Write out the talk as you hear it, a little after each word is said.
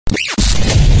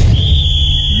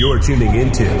You're tuning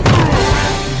into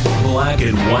Black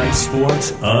and White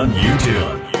Sports on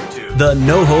YouTube. The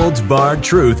no-holds-barred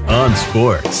truth on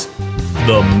sports.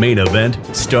 The main event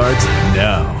starts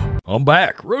now. I'm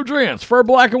back. Rodrance for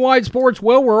Black and White Sports.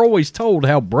 Well, we're always told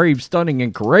how brave, stunning,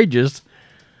 and courageous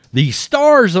the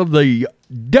stars of the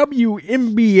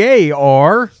WNBA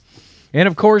are, and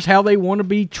of course how they want to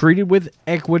be treated with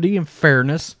equity and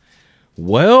fairness.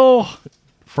 Well,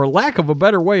 for lack of a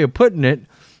better way of putting it,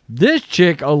 this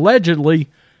chick allegedly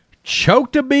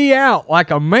choked a bee out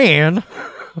like a man.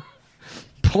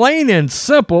 Plain and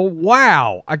simple.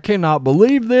 Wow, I cannot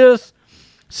believe this.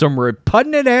 Some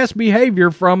repugnant-ass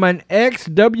behavior from an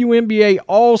ex-WNBA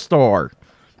All-Star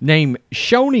named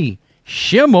Shoni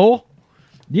Schimmel.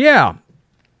 Yeah,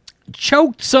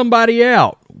 choked somebody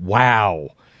out. Wow,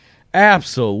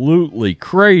 absolutely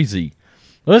crazy.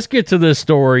 Let's get to this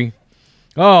story.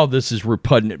 Oh, this is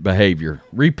repugnant behavior.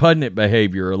 Repugnant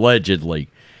behavior, allegedly.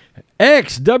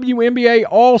 Ex-WNBA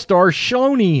All-Star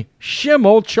Shoni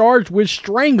Schimmel charged with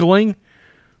strangling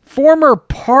former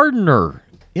partner.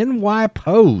 NY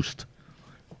Post.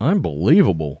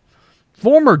 Unbelievable.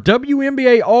 Former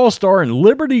WNBA All-Star and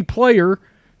Liberty player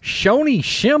Shoni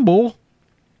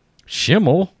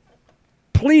Schimmel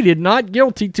pleaded not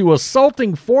guilty to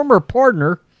assaulting former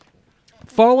partner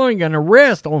following an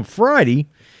arrest on Friday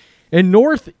in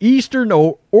northeastern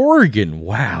Oregon.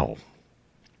 Wow.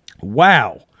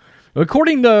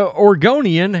 According to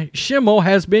Oregonian, Schimmel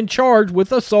has been charged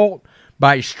with assault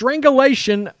by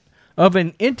strangulation of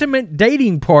an intimate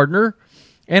dating partner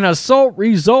and assault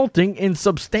resulting in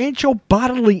substantial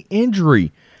bodily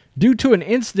injury due to an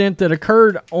incident that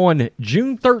occurred on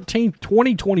June 13,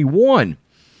 2021.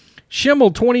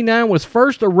 Schimmel, 29, was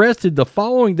first arrested the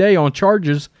following day on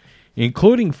charges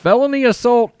including felony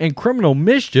assault and criminal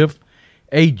mischief.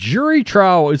 A jury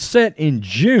trial is set in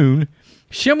June.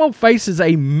 Schimmel faces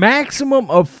a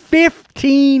maximum of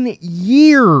 15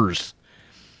 years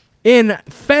in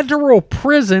federal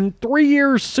prison, 3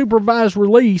 years supervised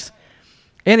release,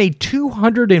 and a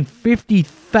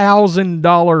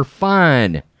 $250,000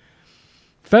 fine.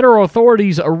 Federal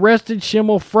authorities arrested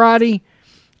Schimmel Friday,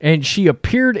 and she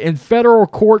appeared in federal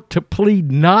court to plead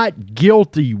not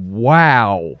guilty.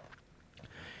 Wow.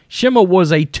 Schimmel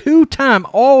was a two-time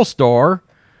All-Star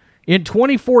in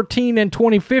 2014 and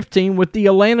 2015 with the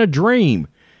Atlanta Dream.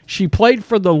 She played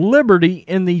for the Liberty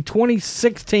in the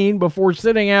 2016 before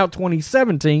sitting out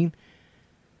 2017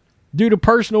 due to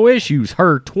personal issues.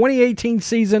 Her 2018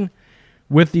 season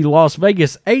with the Las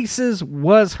Vegas Aces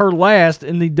was her last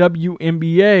in the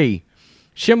WNBA.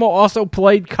 Schimmel also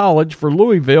played college for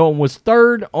Louisville and was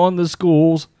third on the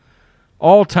school's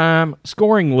all-time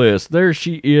scoring list. There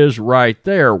she is right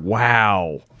there.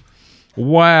 Wow,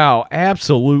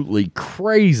 absolutely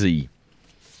crazy.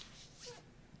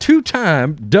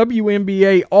 Two-time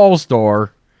WNBA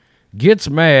All-Star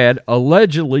gets mad,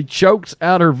 allegedly chokes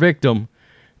out her victim,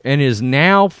 and is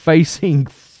now facing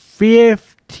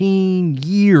 15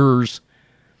 years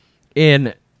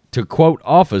in, to quote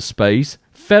Office Space,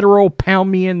 federal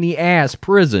pound-me-in-the-ass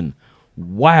prison.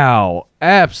 Wow,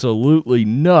 absolutely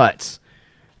nuts.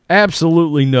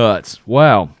 Absolutely nuts.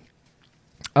 Wow.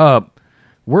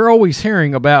 We're always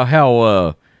hearing about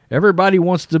how everybody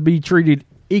wants to be treated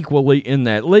equally in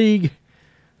that league.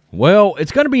 Well,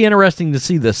 it's going to be interesting to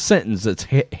see the sentence that's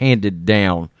handed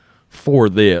down for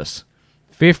this.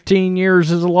 15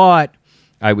 years is a lot.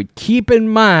 I would keep in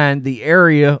mind the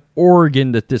area,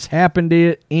 Oregon, that this happened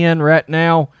in right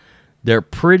now. They're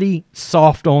pretty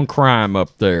soft on crime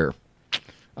up there.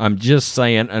 I'm just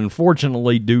saying,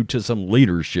 unfortunately, due to some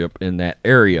leadership in that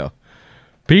area.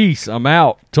 Peace. I'm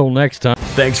out. Till next time.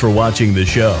 Thanks for watching the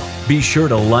show. Be sure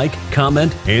to like,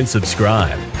 comment, and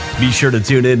subscribe. Be sure to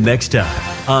tune in next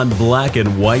time on Black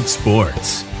and White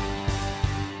Sports.